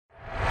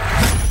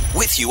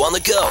with you on the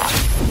go.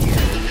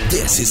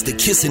 This is the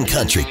Kissin'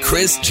 Country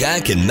Chris,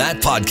 Jack, and Matt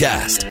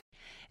podcast.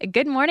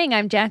 Good morning.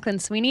 I'm Jacqueline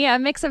Sweeney. A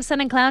mix of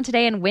sun and cloud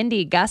today and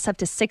windy. Gusts up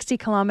to 60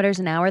 kilometers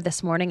an hour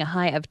this morning, a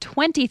high of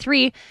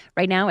 23.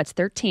 Right now it's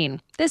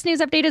 13. This news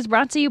update is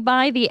brought to you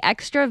by the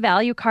Extra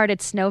Value Card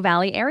at Snow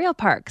Valley Aerial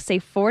Park.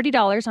 Save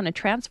 $40 on a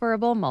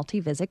transferable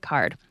multi-visit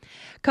card.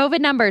 COVID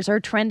numbers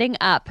are trending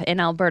up in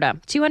Alberta.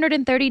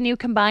 230 new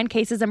combined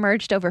cases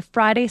emerged over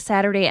Friday,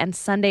 Saturday, and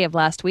Sunday of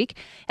last week.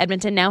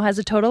 Edmonton now has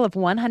a total of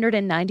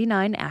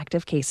 199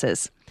 active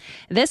cases.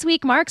 This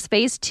week marks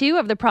phase 2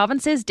 of the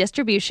province's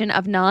distribution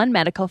of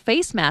non-medical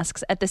face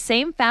masks at the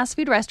same fast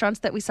food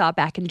restaurants that we saw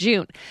back in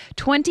June.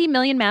 20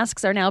 million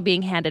masks are now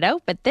being handed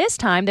out, but this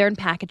time they're in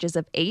packages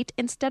of 8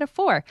 instead of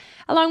 4.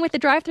 Along with the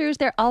drive-thrus,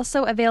 they're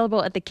also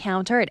available at the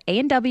counter at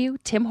A&W,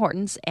 Tim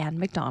Hortons, and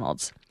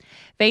McDonald's.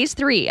 Phase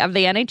 3 of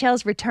the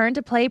NHL's return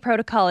to play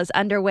protocol is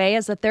underway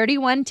as the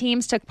 31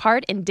 teams took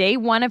part in day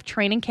 1 of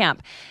training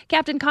camp.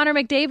 Captain Connor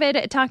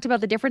McDavid talked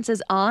about the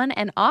differences on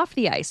and off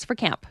the ice for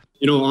camp.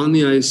 On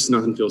the ice,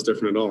 nothing feels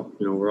different at all.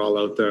 We're all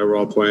out there, we're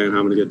all playing,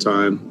 having a good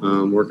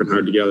time, working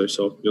hard together.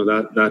 So,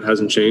 that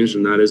hasn't changed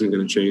and that isn't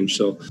going to change.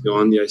 So,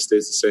 on the ice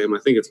stays the same. I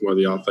think it's more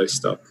the off-ice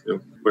stuff,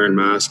 wearing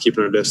masks,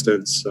 keeping our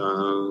distance,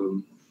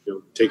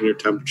 taking your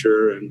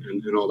temperature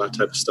and all that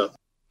type of stuff.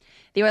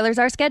 The Oilers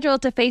are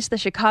scheduled to face the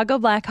Chicago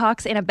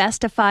Blackhawks in a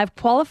best-of-5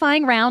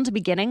 qualifying round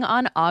beginning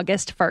on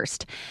August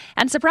 1st.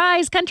 And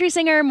surprise, country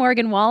singer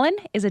Morgan Wallen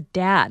is a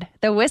dad.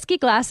 The Whiskey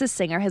Glasses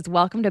singer has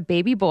welcomed a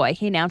baby boy.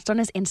 He announced on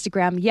his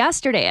Instagram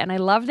yesterday, and I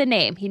love the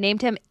name. He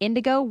named him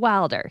Indigo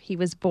Wilder. He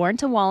was born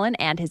to Wallen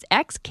and his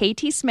ex,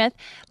 Katie Smith,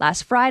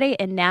 last Friday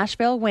in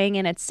Nashville, weighing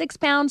in at 6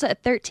 pounds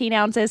at 13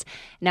 ounces.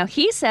 Now,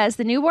 he says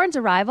the newborn's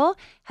arrival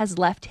has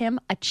left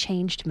him a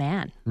changed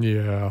man.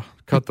 Yeah.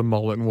 Cut the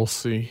mullet and we'll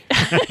see.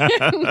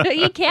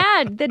 You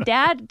can.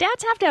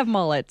 Dads have to have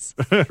mullets.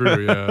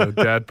 True, yeah.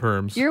 Dad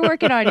perms. You're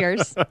working on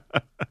yours.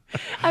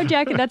 I'm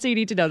Jack, and that's what you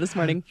need to know this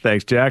morning.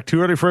 Thanks, Jack. Too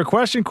early for a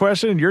question.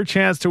 Your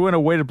chance to win a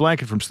weighted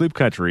blanket from Sleep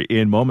Country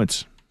in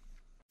moments.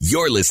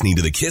 You're listening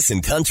to the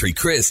Kissin' Country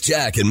Chris,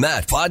 Jack, and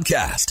Matt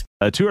podcast.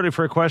 Too early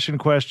for a question.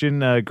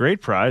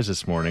 Great prize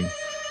this morning.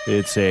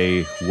 It's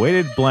a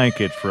weighted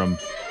blanket from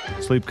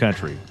Sleep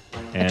Country.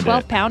 And a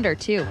 12-pounder,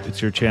 too.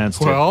 It's your chance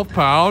to...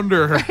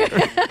 12-pounder.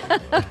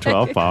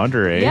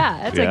 12-pounder, eh? Yeah,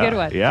 that's a good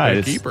one. Yeah,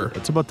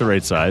 it's about the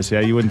right size.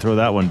 Yeah, you wouldn't throw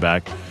that one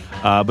back.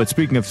 But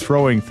speaking of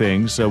throwing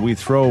things, we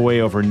throw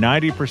away over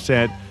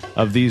 90%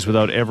 of these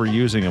without ever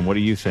using them. What do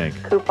you think?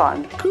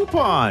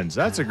 Coupons.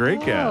 That's a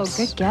great guess.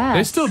 Oh, good guess.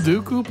 They still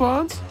do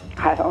coupons?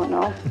 I don't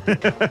know.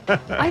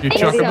 I think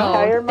so.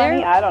 Tire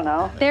money? I don't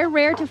know. They're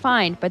rare to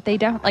find, but they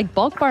don't. Like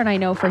Bulk Barn, I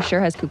know for sure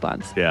has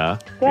coupons. Yeah.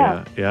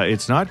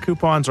 It's not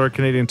coupons or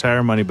Canadian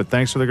Tire money, but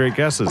thanks for the great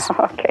guesses.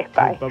 Okay,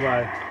 bye.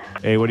 Bye-bye.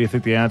 Hey, what do you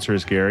think the answer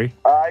is, Gary?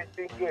 I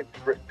think it's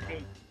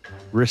receipts.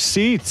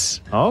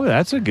 Receipts. Oh,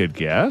 that's a good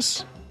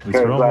guess.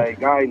 Because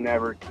I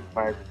never keep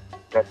my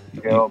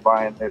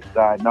buying this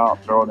side,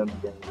 not throwing them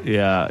again.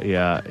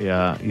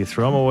 Yeah. You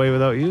throw them away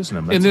without using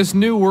them. In this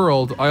new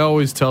world, I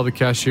always tell the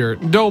cashier,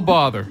 don't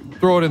bother.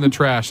 Throw it in the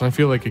trash, and I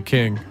feel like a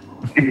king.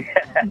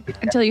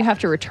 Until you have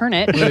to return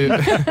it.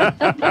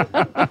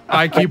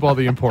 I keep all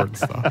the important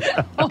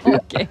stuff.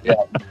 Okay.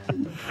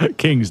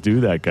 Kings do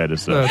that kind of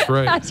stuff. That's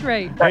right. That's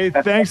right. Hey,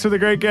 thanks for the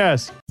great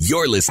guess.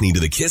 You're listening to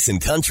the Kissin'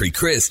 Country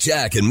Chris,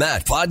 Jack, and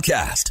Matt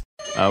podcast.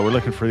 We're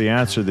looking for the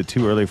answer to the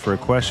too early for a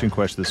question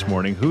this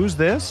morning. Who's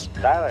this?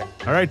 Tyler.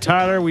 All right,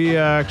 Tyler, we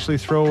actually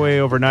throw away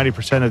over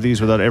 90% of these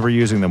without ever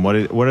using them. What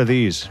are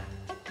these?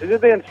 Is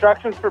it the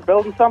instructions for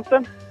building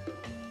something?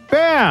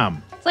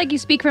 Bam! It's like you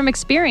speak from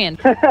experience.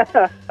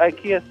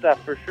 IKEA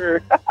stuff for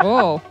sure.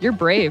 Oh, you're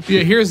brave.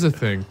 Yeah, here's the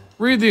thing.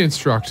 Read the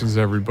instructions,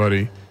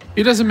 everybody.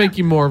 It doesn't make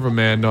you more of a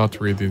man not to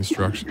read the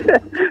instructions.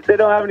 They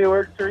don't have any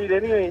words to read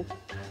anyway.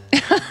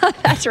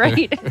 That's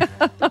right.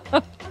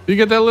 You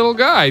get that little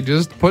guy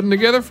just putting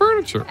together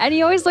furniture. And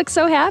he always looks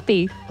so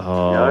happy.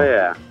 Oh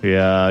yeah.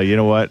 Yeah, you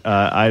know what?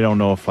 I don't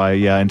know if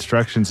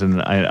instructions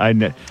and I'm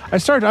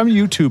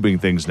YouTubing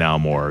things now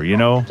more,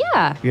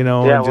 Yeah.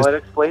 It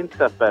explains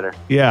stuff better.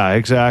 Yeah,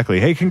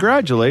 exactly. Hey,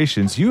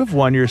 congratulations. You have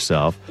won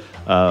yourself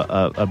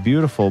a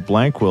beautiful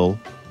Blankwill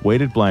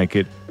weighted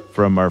blanket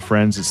from our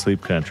friends at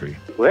Sleep Country.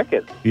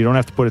 Wicked. You don't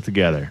have to put it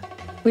together.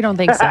 We don't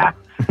think so.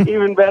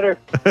 Even better.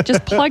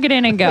 Just plug it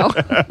in and go.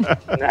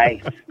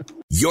 Nice.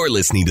 You're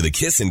listening to the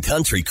Kissin'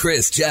 Country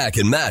Chris, Jack,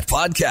 and Matt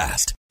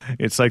podcast.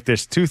 It's like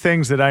there's two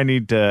things that I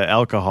need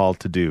alcohol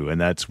to do, and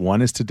that's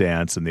one is to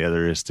dance and the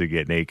other is to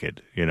get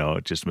naked.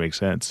 It just makes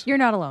sense. You're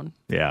not alone.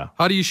 Yeah.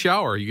 How do you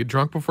shower? You get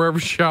drunk before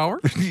every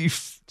shower?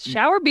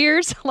 Shower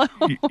beers. Hello.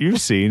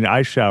 You've seen,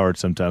 I showered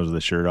sometimes with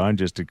a shirt on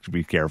just to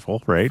be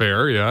careful, right?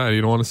 Fair, yeah.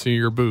 You don't want to see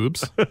your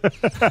boobs.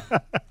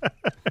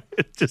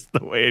 It's just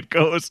the way it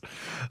goes.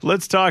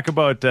 Let's talk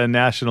about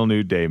National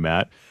Nude Day,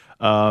 Matt.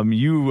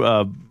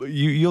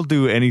 You'll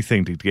do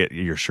anything to get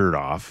your shirt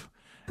off.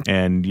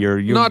 And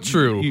you're Not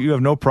true. You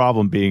have no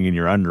problem being in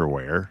your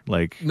underwear,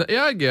 like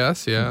Yeah, I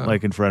guess. Yeah.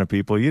 like in front of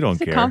people. You don't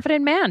He's care. a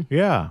confident man.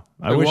 Yeah,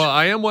 Well,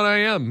 I am what I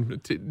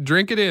am.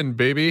 Drink it in,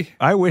 baby.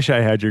 I wish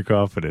I had your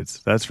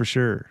confidence. That's for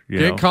sure. You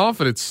Get know?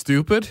 confident,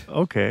 stupid.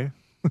 Okay.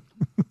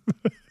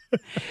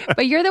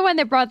 But you're the one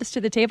that brought this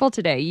to the table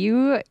today.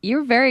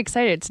 You're very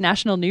excited. It's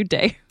National Nude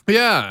Day.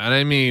 Yeah, and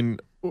I mean,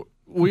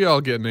 we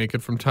all get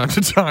naked from time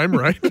to time,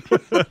 right?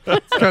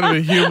 It's kind of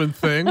a human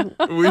thing.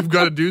 We've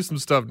got to do some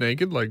stuff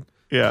naked, like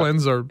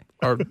cleanse our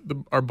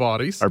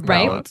bodies, Our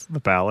palates, the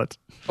palate,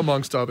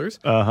 amongst others.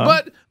 Uh-huh.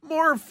 But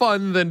more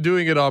fun than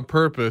doing it on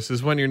purpose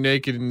is when you're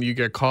naked and you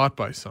get caught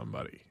by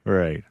somebody.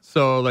 Right.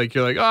 So, like,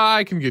 you're like,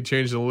 I can get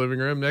changed in the living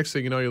room. Next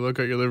thing you know, you look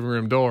at your living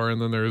room door,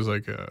 and then there's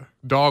like a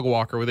dog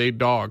walker with 8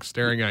 dogs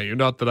staring at you.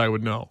 Not that I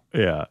would know.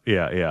 Yeah.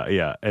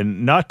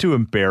 And not to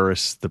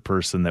embarrass the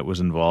person that was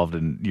involved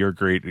in your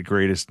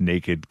greatest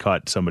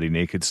caught somebody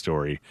naked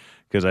story,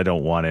 because I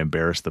don't want to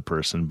embarrass the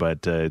person,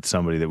 but it's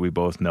somebody that we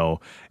both know,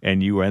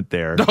 and you went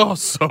there. Oh,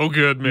 so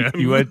good, man.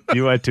 You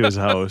went to his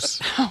house,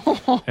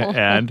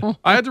 and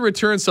I had to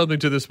return something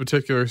to this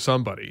particular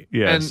somebody.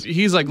 Yes. And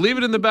he's like, leave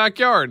it in the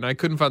backyard, and I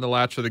couldn't find the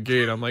latch for the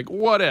gate. I'm like,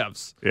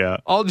 whatevs. Yeah.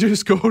 I'll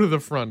just go to the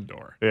front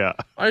door. Yeah.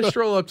 I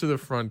stroll up to the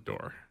front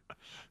door.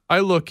 I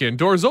look in.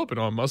 Door's open.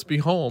 Oh, I must be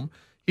home.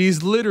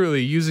 He's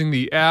literally using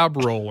the ab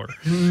roller.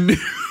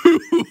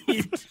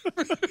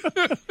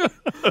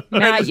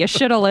 Matt, you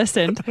should have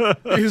listened.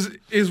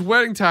 His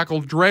wedding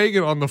tackle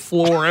dragging on the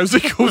floor as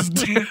it goes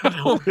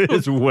down.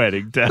 His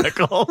wedding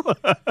tackle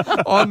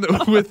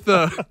with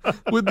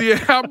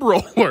the ab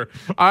roller.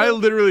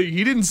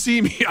 He didn't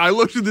see me. I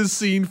looked at this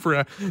scene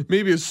for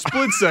maybe a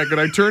split second.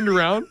 I turned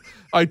around.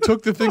 I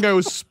took the thing I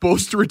was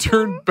supposed to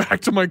return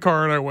back to my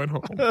car, and I went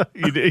home.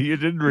 You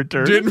didn't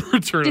return? Didn't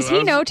return Does it.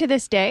 he know to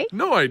this day?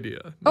 No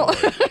idea. No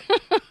idea.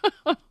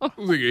 I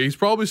was like, he's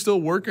probably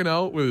still working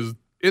out with his...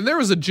 And there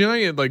was a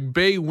giant, like,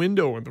 bay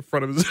window in the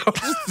front of his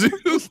house,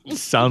 too.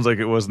 Sounds like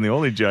it wasn't the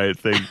only giant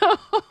thing.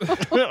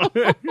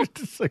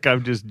 It's like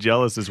I'm just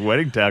jealous his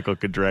wedding tackle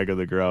could drag on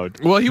the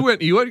ground. Well,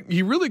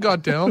 he really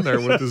got down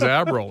there with his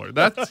ab roller.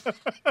 That's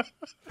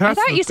I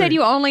thought you said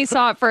you only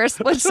saw it for a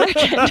split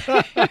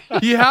second.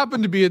 He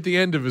happened to be at the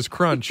end of his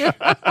crunch.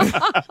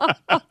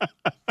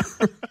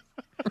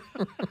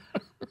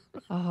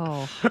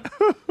 Oh.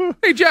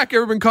 Hey, Jack,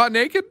 ever been caught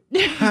naked?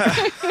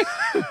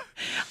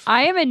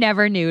 I am a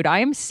never nude. I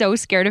am so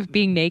scared of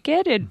being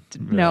naked.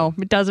 No,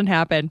 it doesn't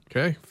happen.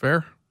 Okay,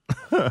 fair.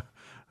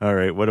 All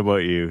right, what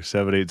about you?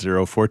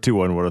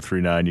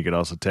 780-421-1039. You can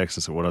also text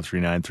us at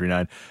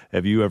 103939.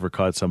 Have you ever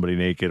caught somebody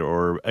naked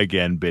or,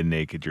 again, been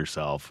naked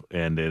yourself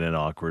and in an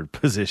awkward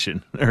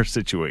position or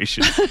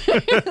situation?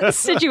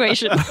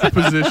 Situation.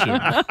 Position.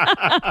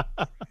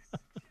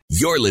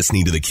 You're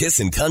listening to the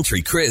Kissin'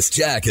 Country Chris,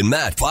 Jack, and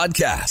Matt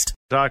podcast.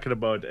 Talking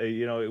about,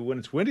 when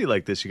it's windy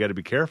like this, you got to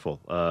be careful.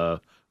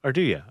 Or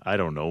do you? I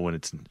don't know. When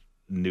it's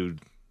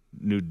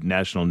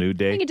National Nude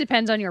Day. I think it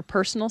depends on your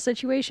personal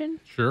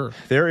situation. Sure.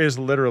 There is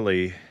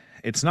literally,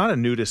 it's not a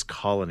nudist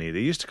colony.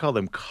 They used to call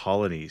them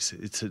colonies.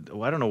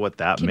 I don't know what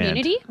that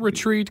Community? meant.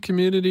 Retreat,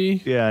 community,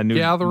 gathering.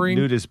 gathering.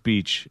 Nudist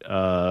Beach,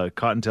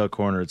 Cottontail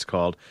Corner it's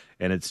called.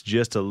 And it's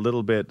just a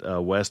little bit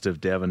west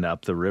of Devon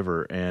up the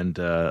river. And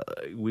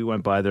we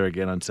went by there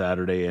again on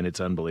Saturday, and it's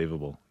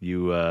unbelievable.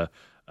 You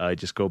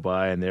just go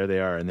by, and there they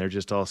are, and they're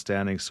just all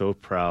standing so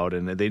proud.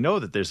 And they know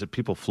that there's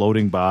people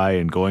floating by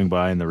and going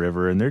by in the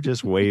river, and they're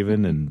just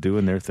waving and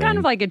doing their thing. Kind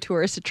of like a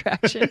tourist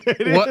attraction.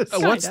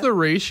 What's the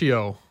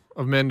ratio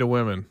of men to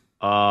women?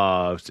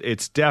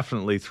 It's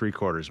definitely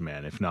 3/4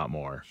 men, if not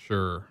more.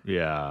 Sure.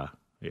 Yeah.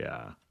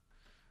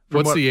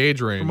 What's the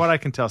age range? From what I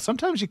can tell,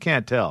 sometimes you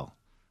can't tell,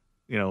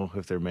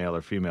 if they're male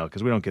or female,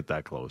 because we don't get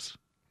that close.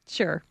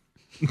 Sure.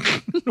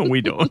 No,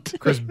 we don't.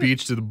 Chris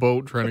beached to the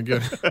boat trying to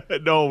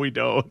get... No, we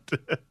don't.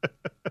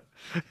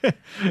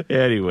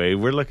 Anyway,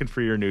 we're looking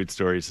for your nude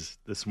stories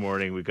this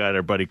morning. We got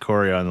our buddy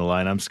Corey on the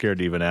line. I'm scared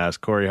to even ask.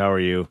 Corey, how are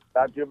you?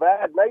 Not too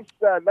bad. Nice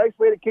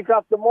way to kick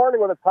off the morning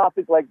with a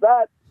topic like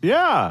that.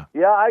 Yeah.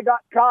 Yeah, I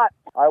got caught.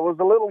 I was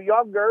a little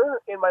younger,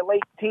 in my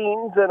late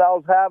teens, and I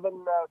was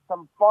having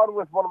some fun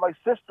with one of my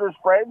sister's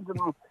friends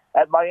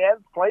at my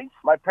aunt's place.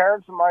 My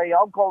parents and my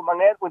uncle and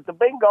my aunt went to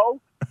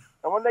bingo,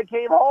 and when they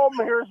came home,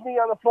 here's me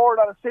on the floor,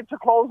 not a stitch of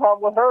clothes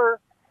on with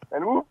her,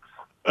 and whoops.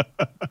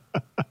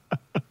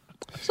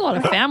 There's a lot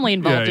of family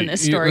involved in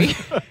this story.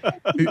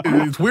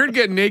 It's weird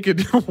getting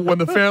naked when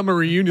the family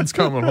reunion's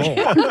coming home.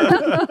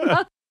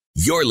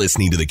 You're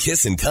listening to the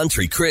Kissin'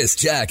 Country Chris,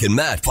 Jack, and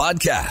Matt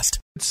podcast.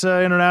 It's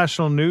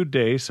International Nude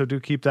Day, so do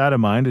keep that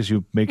in mind as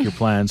you make your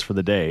plans for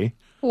the day.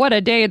 What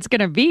a day it's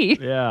going to be.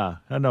 Yeah.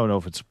 I don't know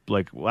if it's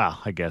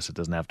I guess it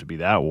doesn't have to be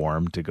that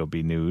warm to go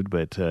be nude,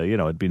 but,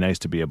 it'd be nice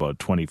to be about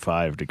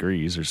 25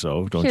 degrees or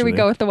so, don't you Here we think?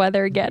 go with the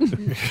weather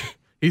again.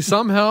 He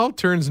somehow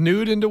turns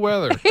nude into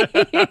weather.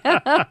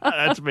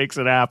 That makes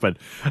it happen.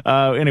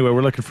 Anyway,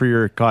 we're looking for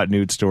your caught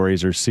nude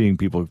stories or seeing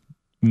people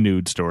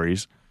nude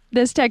stories.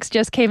 This text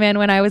just came in.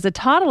 When I was a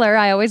toddler,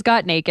 I always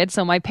got naked,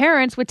 so my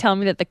parents would tell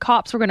me that the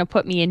cops were going to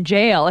put me in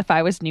jail if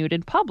I was nude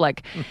in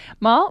public.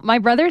 Well, my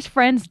brother's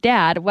friend's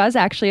dad was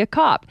actually a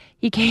cop.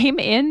 He came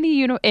in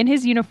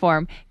his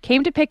uniform,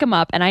 came to pick him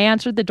up, and I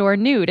answered the door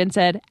nude and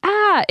said,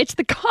 it's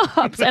the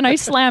cops, and I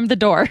slammed the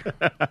door.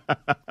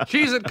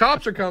 Jeez, the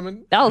cops are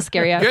coming. That'll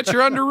scare you. Get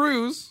your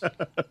underoos.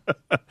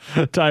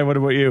 Ty, what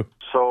about you?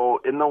 So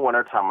in the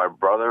wintertime, my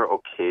brother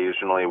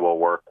occasionally will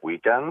work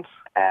weekends,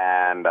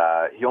 and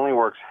he only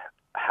works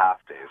half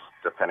days,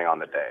 depending on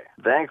the day.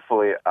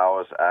 Thankfully, I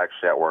was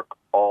actually at work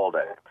all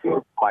day.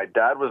 My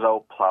dad was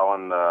out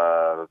plowing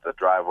the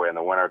driveway in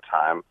the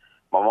wintertime.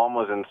 My mom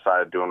was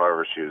inside doing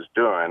whatever she was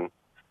doing.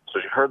 So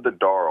she heard the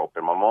door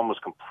open. My mom was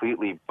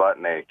completely butt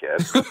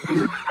naked. Thought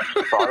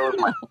it was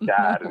my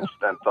dad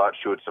and thought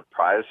she would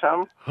surprise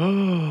him.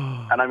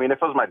 And I mean, if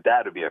it was my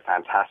dad, it would be a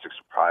fantastic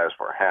surprise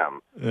for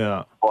him.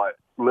 Yeah. But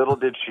little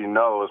did she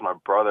know it was my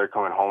brother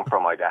coming home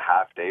from like a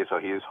half day, so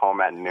he was home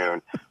at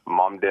noon.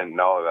 Mom didn't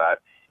know that.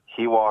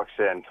 He walks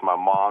in to my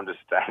mom just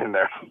standing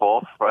there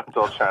full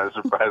frontal trying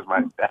to surprise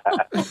my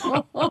dad.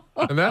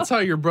 And that's how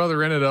your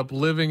brother ended up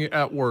living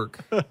at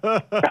work.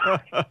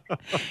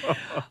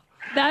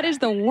 That is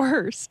the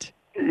worst.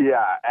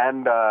 Yeah,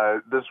 and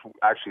this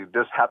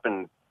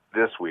happened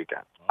this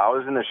weekend. I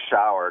was in the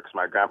shower because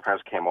my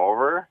grandparents came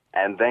over,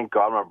 and thank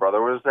God my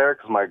brother was there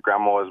because my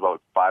grandma was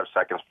about 5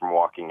 seconds from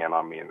walking in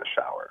on me in the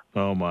shower.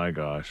 Oh, my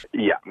gosh.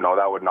 Yeah, no,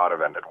 that would not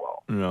have ended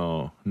well.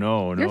 No.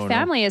 Your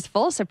family is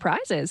full of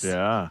surprises.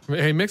 Yeah.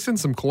 Hey, mix in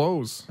some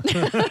clothes.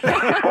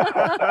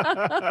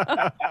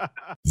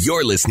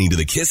 You're listening to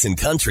the Kissin'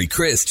 Country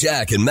Chris,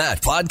 Jack, and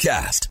Matt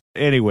podcast.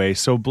 Anyway,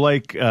 so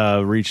Blake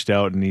reached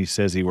out and he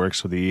says he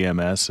works with the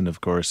EMS, and of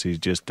course he's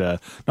just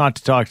not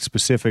to talk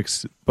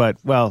specifics,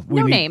 but no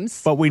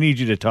names. But we need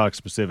you to talk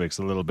specifics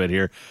a little bit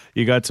here.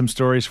 You got some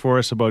stories for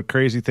us about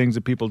crazy things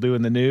that people do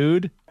in the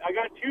nude? I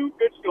got two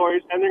good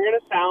stories, and they're going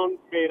to sound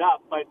made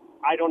up, but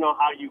I don't know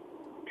how you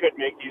could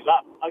make these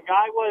up. A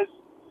guy was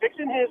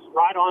fixing his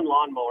ride-on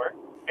lawnmower,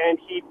 and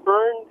he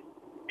burned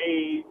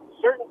a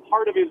certain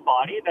part of his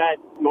body that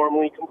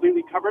normally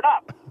completely covered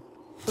up.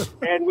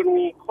 And when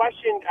we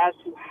questioned as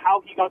to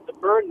how he got the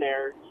burn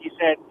there, he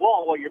said,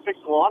 well, you're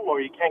fixing the lawnmower,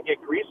 you can't get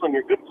grease on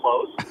your good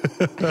clothes.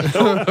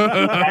 So in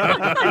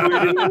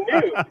the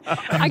nude.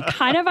 I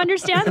kind of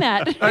understand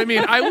that. I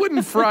mean, I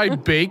wouldn't fry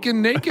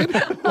bacon naked.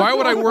 Why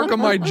would I work on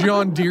my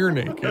John Deere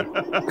naked?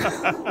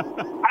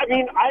 I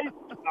mean, I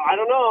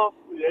don't know.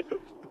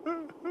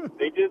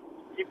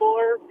 People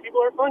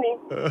are funny.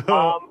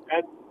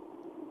 And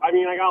I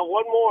mean, I got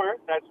one more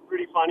that's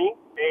pretty funny.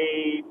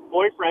 A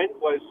boyfriend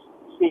was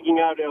sneaking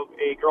out of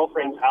a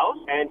girlfriend's house,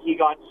 and he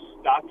got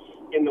stuck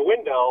in the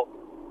window,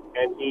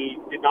 and he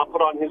did not put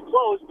on his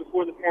clothes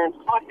before the parents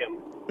caught him.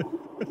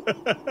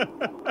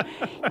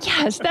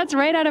 Yes, that's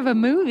right out of a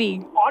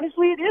movie.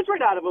 Honestly, it is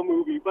right out of a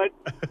movie, but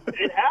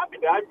it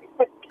happened.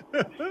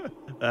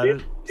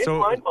 It's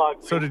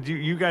mind-boggling. So did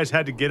you guys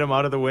had to get him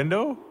out of the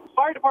window?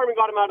 Fire department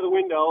got him out of the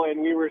window, and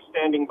we were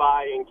standing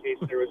by in case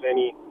there was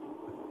any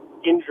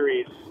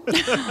injuries.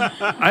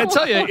 I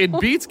tell you, it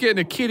beats getting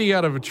a kitty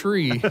out of a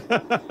tree.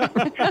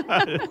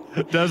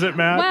 Does it,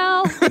 Matt?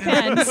 Well,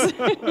 depends.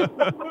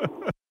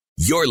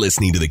 You're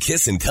listening to the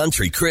Kissin'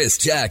 Country Chris,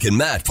 Jack, and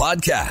Matt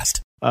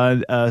podcast.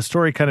 A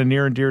story kind of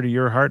near and dear to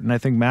your heart, and I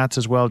think Matt's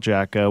as well,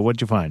 Jack. What'd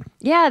you find?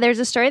 Yeah, there's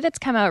a story that's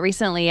come out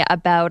recently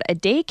about a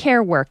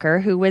daycare worker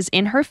who was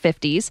in her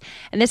 50s,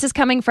 and this is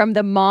coming from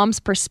the mom's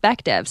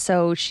perspective.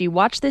 So she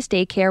watched this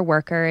daycare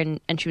worker, and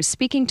she was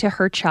speaking to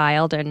her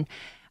child, and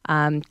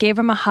gave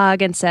him a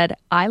hug and said,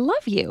 I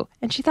love you.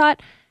 And she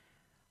thought,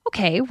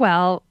 okay,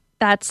 well,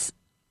 that's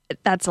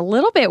a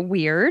little bit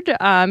weird.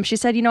 She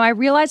said, I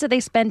realize that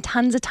they spend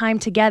tons of time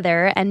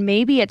together and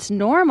maybe it's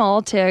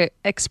normal to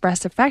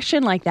express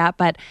affection like that,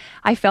 but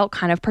I felt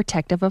kind of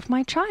protective of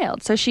my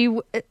child. So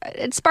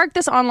it sparked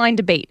this online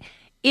debate.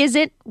 Is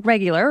it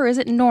regular or is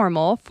it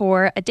normal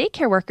for a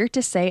daycare worker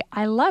to say,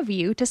 I love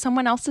you to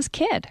someone else's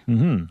kid?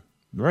 Mm-hmm.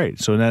 Right.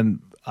 So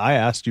then I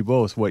asked you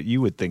both what you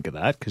would think of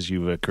that because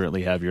you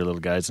currently have your little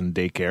guys in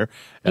daycare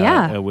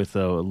with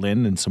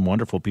Lynn and some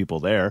wonderful people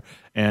there.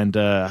 And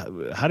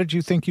how did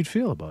you think you'd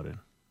feel about it?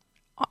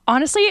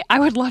 Honestly, I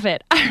would love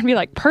it. I'd be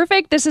like,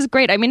 perfect. This is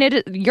great. I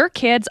mean, your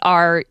kids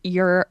are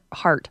your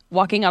heart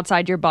walking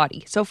outside your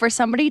body. So for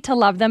somebody to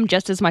love them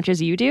just as much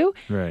as you do,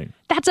 right?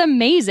 That's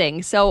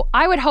amazing. So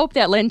I would hope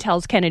that Lynn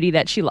tells Kennedy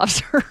that she loves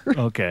her.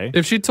 Okay.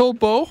 If she told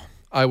Bo,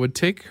 I would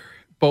take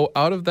Bo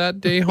out of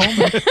that day home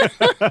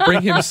and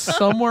bring him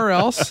somewhere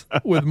else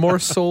with more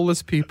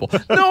soulless people.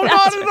 No,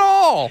 not at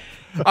all.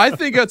 I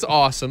think that's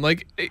awesome.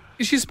 Like,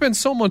 she spends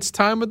so much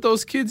time with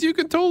those kids, you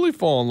can totally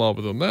fall in love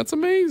with them. That's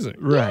amazing.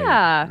 Right.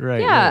 Yeah.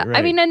 Right. Yeah. Right.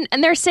 I mean,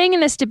 and they're saying in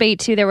this debate,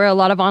 too, there were a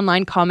lot of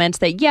online comments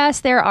that,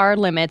 yes, there are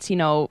limits.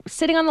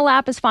 Sitting on the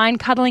lap is fine,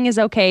 cuddling is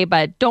okay,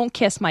 but don't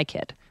kiss my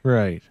kid.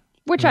 Right.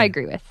 Which I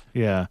agree with.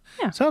 Yeah.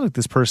 Sounds like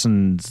this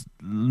person's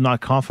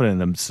not confident in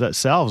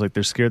themselves. Like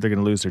they're scared they're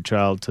going to lose their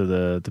child to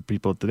the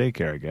people at the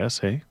daycare, I guess.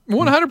 Hey?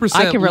 100%.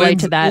 I can relate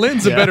to that.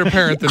 Lynn's a better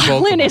parent than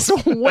both Lynn of is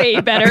us.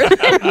 way better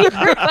than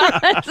either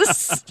of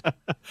us.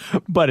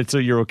 But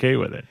you're okay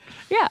with it.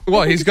 Yeah.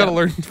 Well, he's got to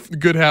learn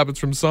good habits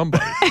from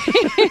somebody.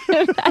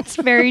 That's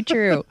very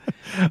true.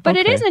 But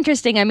it is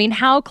interesting. I mean,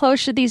 how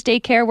close should these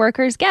daycare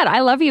workers get?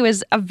 I love you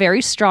is a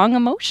very strong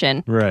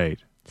emotion. Right.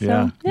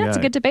 So, it's a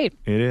good debate.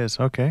 It is.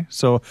 Okay.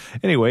 So,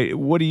 anyway,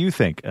 what do you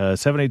think?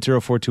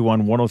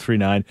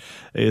 780-421-1039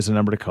 is a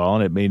number to call,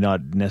 and it may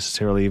not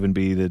necessarily even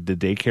be the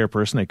daycare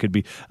person. It could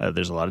be,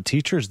 there's a lot of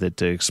teachers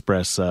that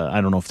express,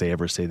 I don't know if they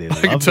ever say they love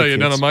I can tell you,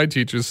 kids. none of my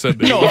teachers said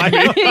they love me.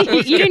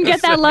 You didn't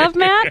get that love,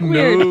 Matt?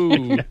 Weird.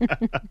 No.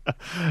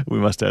 We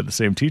must have had the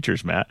same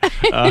teachers, Matt.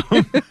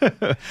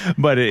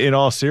 But in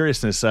all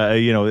seriousness,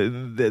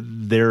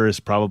 there is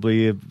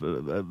probably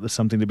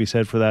something to be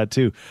said for that,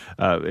 too.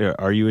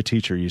 Are you a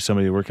teacher? You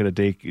somebody who work at a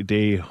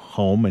day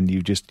home, and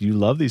you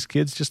love these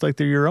kids just like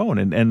they're your own,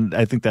 and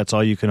I think that's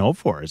all you can hope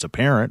for as a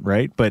parent,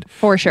 right? But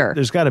for sure,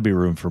 there's got to be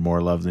room for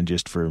more love than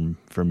just from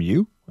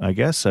you, I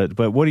guess.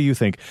 But what do you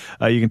think?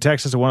 You can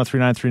text us at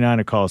 103939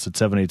 or call us at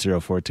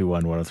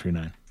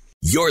 780-421-1039.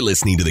 You're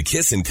listening to the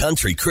Kissin'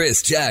 Country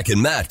Chris, Jack,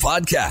 and Matt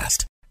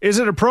podcast. Is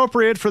it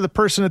appropriate for the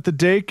person at the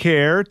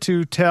daycare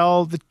to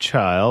tell the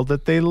child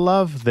that they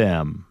love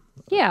them?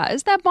 Yeah,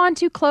 is that bond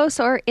too close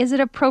or is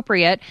it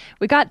appropriate?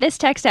 We got this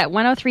text at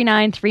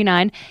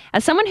 103939.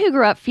 As someone who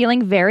grew up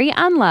feeling very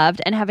unloved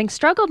and having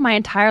struggled my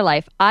entire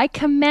life, I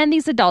commend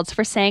these adults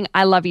for saying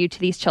I love you to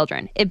these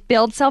children. It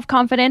builds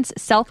self-confidence,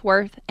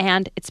 self-worth,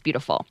 and it's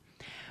beautiful.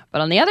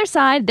 But on the other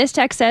side, this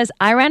text says,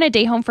 I ran a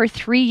day home for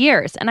 3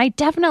 years, and I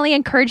definitely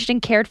encouraged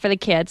and cared for the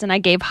kids, and I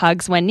gave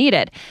hugs when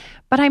needed.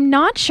 But I'm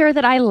not sure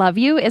that I love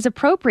you is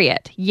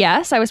appropriate.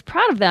 Yes, I was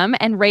proud of them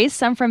and raised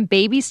some from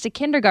babies to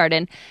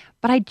kindergarten,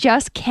 but I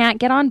just can't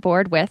get on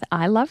board with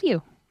I love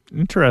you.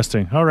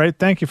 Interesting. All right.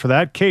 Thank you for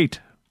that. Kate.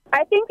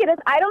 I think it is.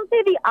 I don't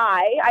say the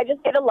I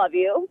just say the love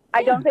you.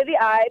 I don't say the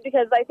I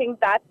because I think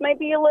that might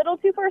be a little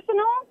too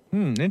personal.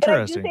 Interesting. But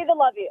I do say the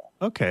love you.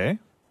 Okay.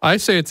 I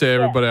say it to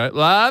everybody. I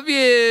love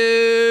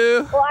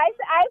you. Well, I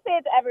say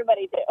it to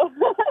everybody, too.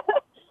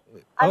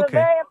 I'm a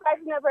very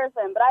affectionate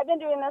person, but I've been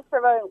doing this for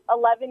about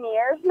 11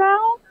 years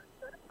now.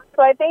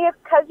 So I think it's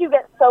because you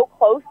get so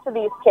close to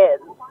these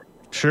kids.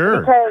 Sure.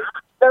 Because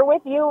they're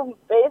with you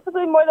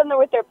basically more than they're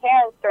with their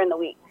parents during the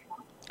week.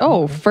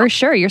 Oh, for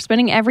sure. You're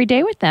spending every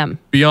day with them.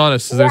 Be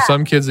honest. Is there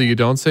some kids that you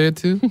don't say it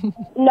to?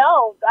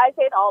 No, I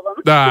say it to all of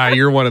them.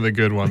 You're one of the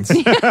good ones.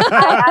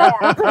 I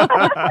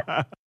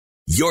am.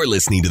 You're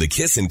listening to the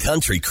Kissin'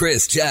 Country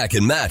Chris, Jack,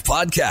 and Matt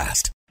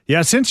podcast.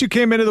 Yeah, since you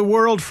came into the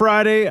world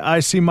Friday,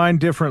 I see mine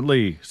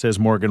differently, says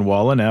Morgan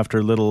Wallen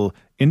after little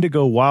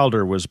Indigo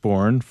Wilder was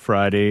born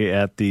Friday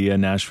at the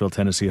Nashville,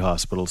 Tennessee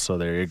hospital. So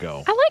there you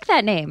go. I like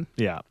that name.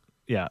 Yeah.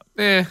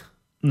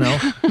 No.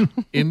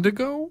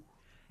 Indigo?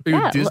 Are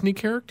you a Disney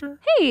character?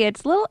 Hey,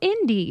 it's little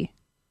Indy.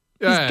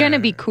 He's going to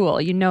be cool.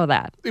 You know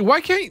that.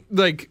 Why can't,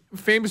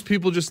 famous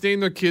people just name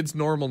their kids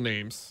normal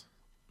names?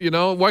 You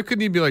know? Why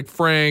couldn't he be like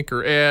Frank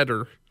or Ed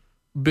or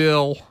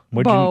Bill?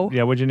 Bo.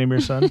 What'd you name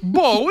your son?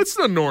 Bo, it's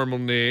the normal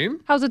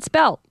name. How's it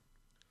spelled?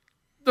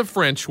 The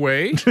French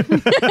way.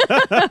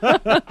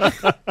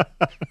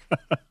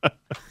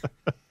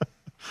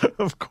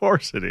 Of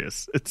course it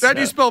is. How do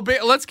you spell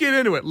Let's get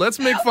into it. Let's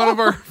make fun of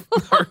our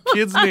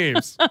kids'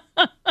 names.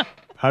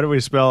 How do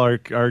we spell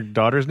our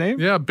daughter's name?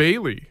 Yeah,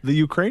 Bailey. The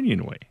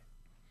Ukrainian way.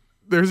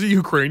 There's a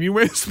Ukrainian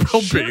way to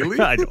spell Bailey?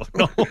 I don't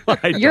know.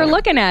 You're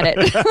looking at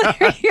it.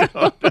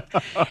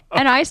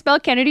 And I spell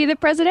Kennedy the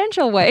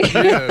presidential way.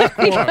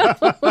 Yeah,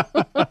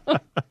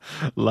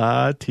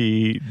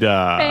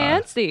 La-ti-da.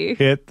 Fancy.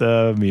 Hit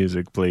the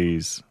music,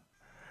 please.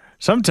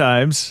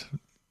 Sometimes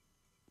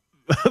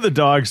the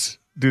dogs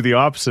do the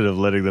opposite of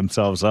letting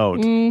themselves out.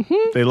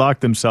 Mm-hmm. They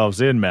lock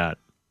themselves in, Matt.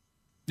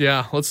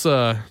 Yeah, let's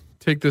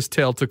take this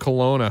tale to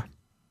Kelowna.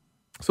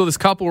 So this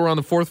couple were on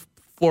the 4th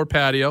floor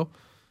patio.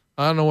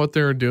 I don't know what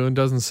they were doing,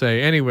 doesn't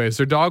say. Anyways,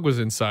 their dog was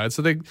inside.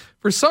 So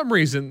for some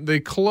reason, they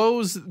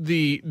closed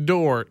the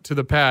door to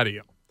the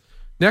patio.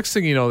 Next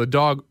thing you know, the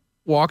dog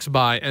walks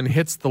by and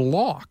hits the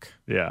lock.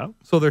 Yeah.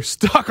 So they're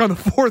stuck on the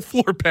 4th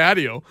floor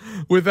patio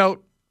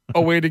without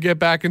a way to get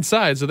back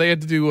inside. So they had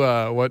to do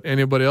what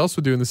anybody else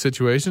would do in the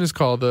situation, is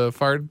call the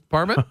fire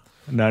department.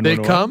 They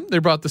come, they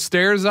brought the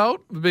stairs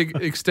out, the big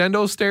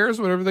extendo stairs,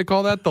 whatever they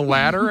call that, the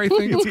ladder, I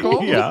think it's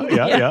called.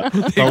 Yeah.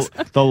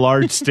 The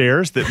large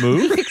stairs that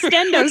move.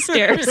 Extendo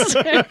stairs.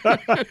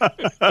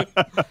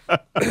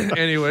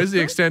 Anyways, the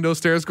extendo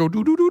stairs go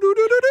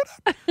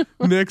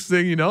do-do-do-do-do-do-do. Next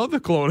thing you know, the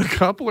Kelowna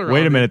couple are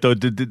Wait a minute, though.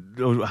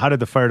 How did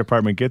the fire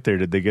department get there?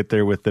 Did they get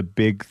there with the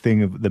big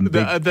thing of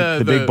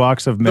the big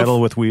box of metal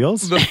with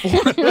wheels? The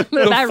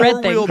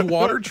four-wheeled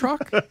water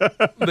truck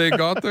they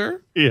got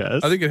there?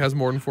 Yes. I think it has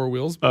more than 4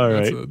 wheels. But all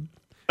right.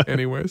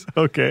 Anyways.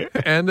 Okay.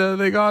 And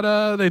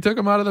they took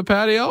him out of the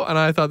patio, and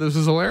I thought this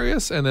was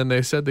hilarious. And then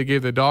they said they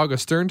gave the dog a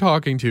stern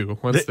talking to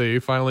once they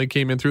finally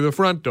came in through the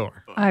front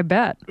door. I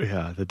bet.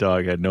 Yeah, the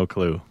dog had no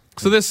clue.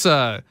 So this,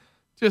 I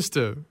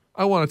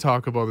want to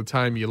talk about the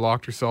time you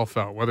locked yourself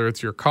out, whether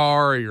it's your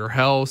car or your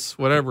house,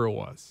 whatever it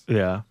was.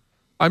 Yeah.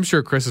 I'm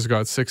sure Chris has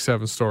got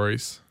 6-7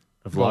 stories.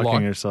 Of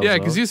locking yourself Yeah, out?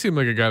 because you seem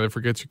like a guy that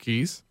forgets your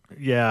keys.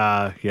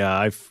 Yeah.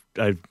 I've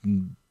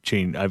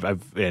changed.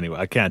 Anyway,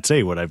 I can't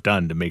say what I've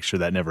done to make sure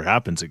that never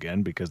happens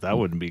again because that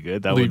wouldn't be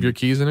good. Leave your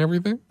keys and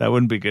everything? That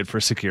wouldn't be good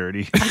for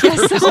security.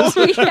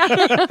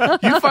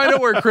 You find out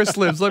where Chris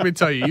lives, let me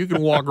tell you, you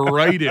can walk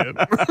right in.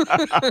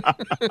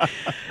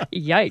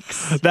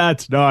 Yikes.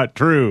 That's not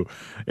true.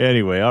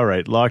 Anyway, all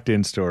right, locked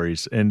in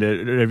stories. And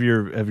have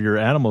your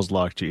animals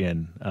locked you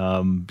in?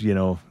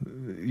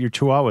 Your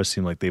chihuahuas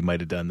seem like they might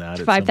have done that.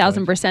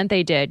 5,000%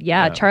 they did.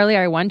 Yeah, Charlie,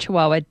 our one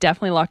chihuahua,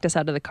 definitely locked us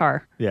out of the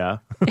car. Yeah.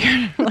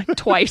 Like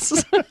twice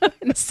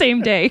in the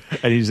same day.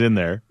 And he's in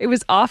there. It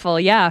was awful,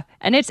 yeah.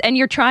 And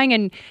you're trying,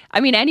 and I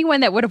mean, anyone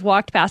that would have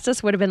walked past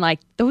us would have been like,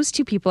 those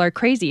two people are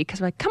crazy.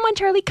 Because we're like, come on,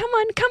 Charlie, come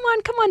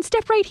on,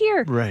 step right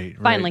here. Right.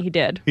 Finally, he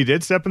did. He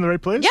did step in the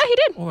right place? Yeah, he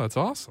did. Well, that's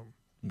awesome.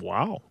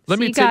 Wow.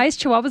 Guys,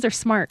 chihuahuas are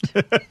smart.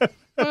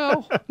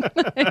 Well,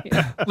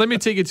 let me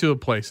take you to a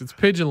place. It's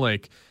Pigeon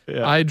Lake.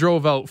 Yeah. I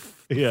drove out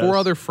 4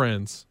 other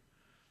friends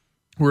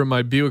who were in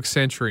my Buick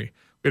Century.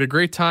 We had a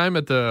great time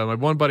at my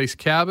one buddy's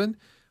cabin.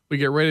 We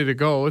get ready to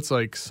go. It's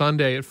like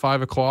Sunday at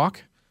 5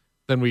 o'clock.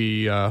 Then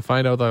we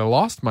find out that I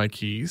lost my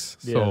keys.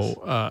 Yes.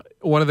 So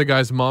one of the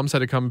guys' moms had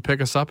to come and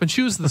pick us up. And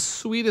she was the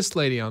sweetest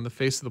lady on the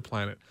face of the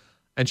planet.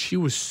 And she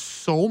was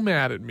so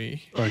mad at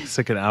me. Like it's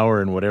like an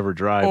hour and whatever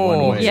drive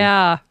one way.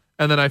 Yeah.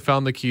 And then I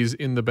found the keys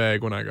in the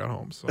bag when I got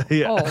home. So.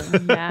 Yeah. Oh,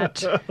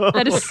 Matt.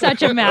 That is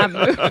such a Matt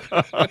move.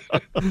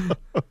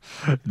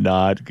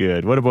 Not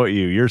good. What about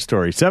you? Your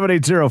story.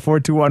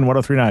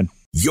 780-421-1039.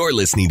 You're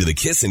listening to the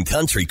Kissin'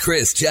 Country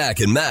Chris, Jack,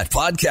 and Matt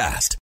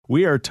podcast.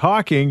 We are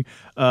talking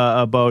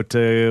about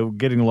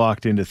getting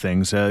locked into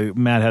things.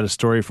 Matt had a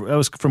story. That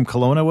was from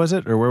Kelowna, was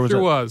it? Or where was it?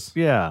 Sure was.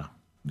 Yeah.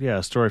 Yeah,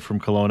 a story from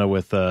Kelowna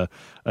with a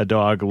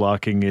dog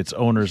locking its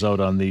owners out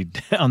on the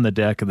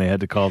deck, and they had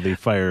to call the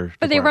fire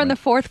But they were on the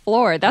 4th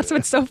floor. That's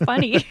what's so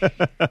funny.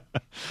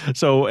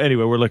 So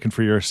anyway, we're looking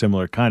for your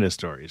similar kind of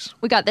stories.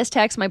 We got this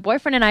text. My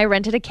boyfriend and I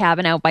rented a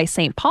cabin out by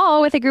St.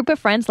 Paul with a group of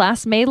friends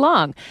last May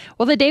long.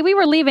 Well, the day we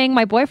were leaving,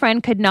 my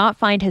boyfriend could not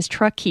find his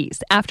truck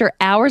keys. After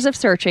hours of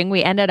searching,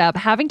 we ended up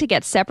having to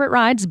get separate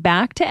rides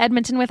back to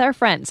Edmonton with our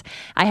friends.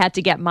 I had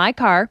to get my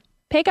car,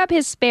 pick up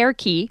his spare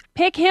key,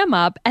 pick him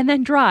up, and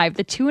then drive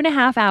the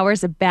 2.5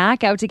 hours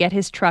back out to get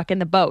his truck in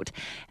the boat.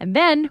 And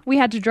then we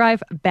had to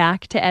drive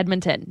back to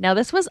Edmonton. Now,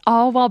 this was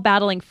all while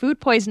battling food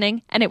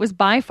poisoning, and it was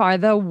by far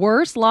the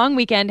worst long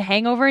weekend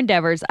hangover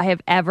endeavors I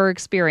have ever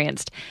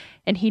experienced.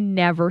 And he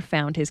never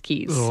found his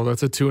keys. Oh,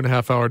 that's a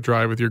 2.5 hour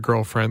drive with your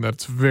girlfriend.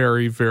 That's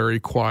very, very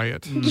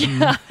quiet.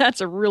 Yeah, that's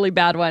a really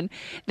bad one.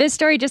 This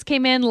story just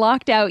came in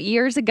locked out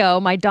years ago.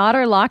 My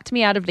daughter locked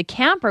me out of the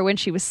camper when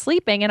she was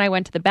sleeping and I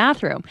went to the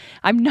bathroom.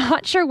 I'm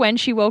not sure when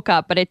she woke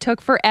up, but it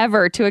took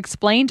forever to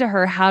explain to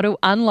her how to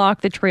unlock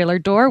the trailer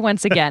door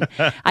once again.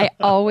 I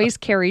always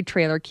carried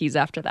trailer keys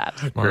after that.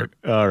 Smart.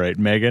 All right,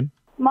 Megan.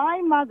 My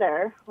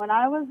mother, when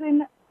I was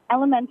in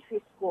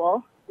elementary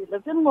school, we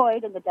lived in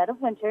Lloyd in the dead of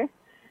winter,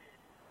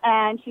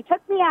 and she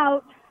took me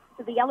out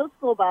to the yellow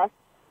school bus,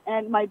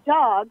 and my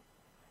dog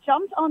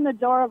jumped on the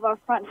door of our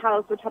front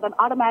house, which had an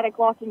automatic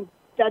locking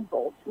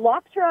deadbolt,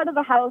 locked her out of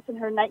the house in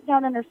her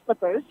nightgown and her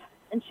slippers,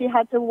 and she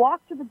had to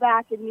walk to the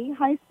back in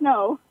knee-high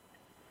snow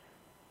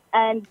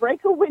and break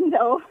a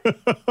window to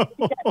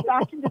get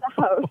back into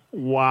the house.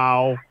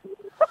 Wow.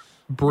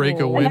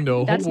 Break a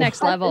window. That's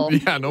next level.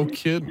 Yeah, no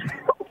kidding.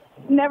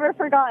 Never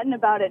forgotten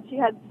about it. She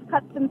had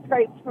cuts and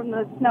scrapes from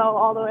the snow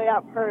all the way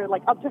up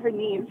to her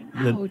knees.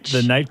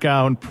 The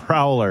nightgown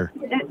prowler.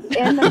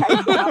 In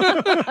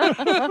the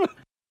nightgown.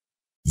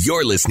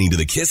 You're listening to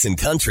the Kissin'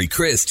 Country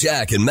Chris,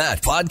 Jack, and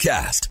Matt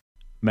podcast.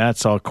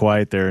 Matt's all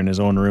quiet there in his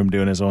own room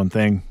doing his own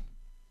thing.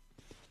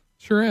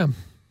 Sure am.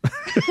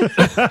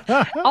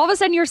 All of a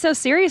sudden, you're so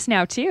serious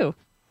now, too.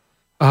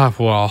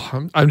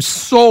 Well, I'm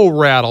so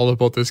rattled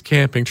about this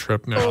camping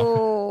trip now.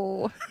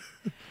 Oh.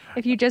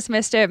 If you just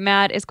missed it,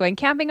 Matt is going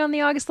camping on the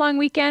August long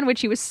weekend,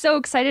 which he was so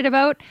excited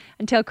about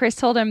until Chris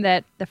told him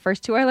that the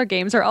first 2 Oiler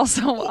games are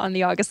also on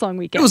the August long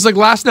weekend. It was like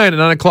last night at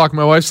 9 o'clock.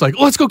 My wife's like,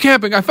 let's go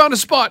camping. I found a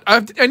spot. I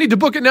need to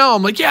book it now.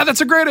 I'm like, yeah,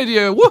 that's a great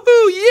idea.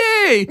 Woohoo,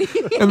 yay.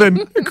 And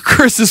then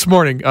Chris this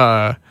morning,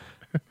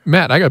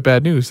 Matt, I got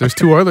bad news. There's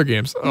 2 Oiler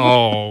games.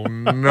 Oh,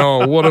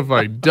 no. What have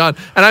I done?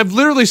 And I've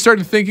literally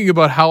started thinking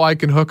about how I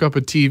can hook up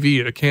a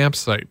TV at a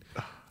campsite.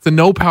 It's a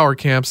no-power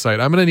campsite.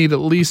 I'm going to need at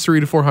least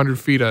 300 to 400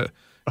 feet of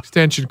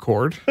extension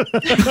cord.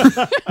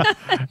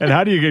 And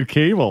how do you get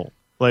cable?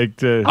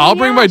 Like, I'll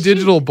bring my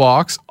digital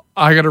box.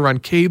 I got to run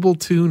cable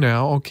too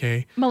now.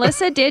 Okay.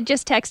 Melissa did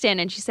just text in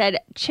and she said,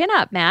 chin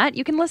up, Matt.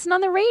 You can listen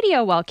on the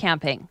radio while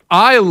camping.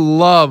 I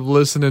love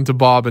listening to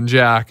Bob and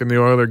Jack in the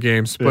Oiler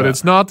games, but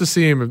it's not the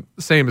same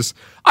as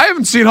I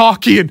haven't seen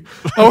hockey in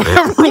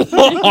however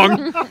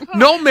long.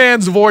 No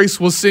man's voice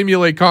will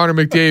simulate Connor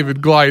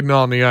McDavid gliding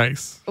on the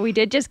ice. We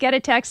did just get a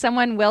text.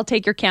 Someone will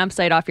take your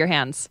campsite off your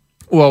hands.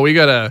 Well, we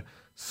got a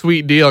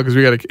sweet deal because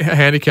we got a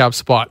handicap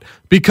spot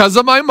because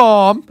of my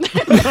mom.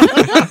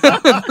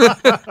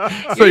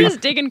 So you're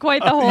just digging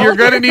quite the hole. You're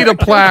going to need a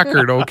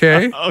placard,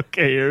 okay?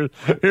 Okay,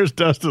 here's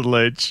Dustin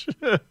Lynch.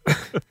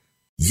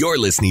 You're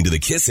listening to the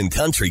Kissin'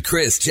 Country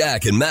Chris,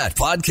 Jack, and Matt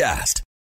podcast.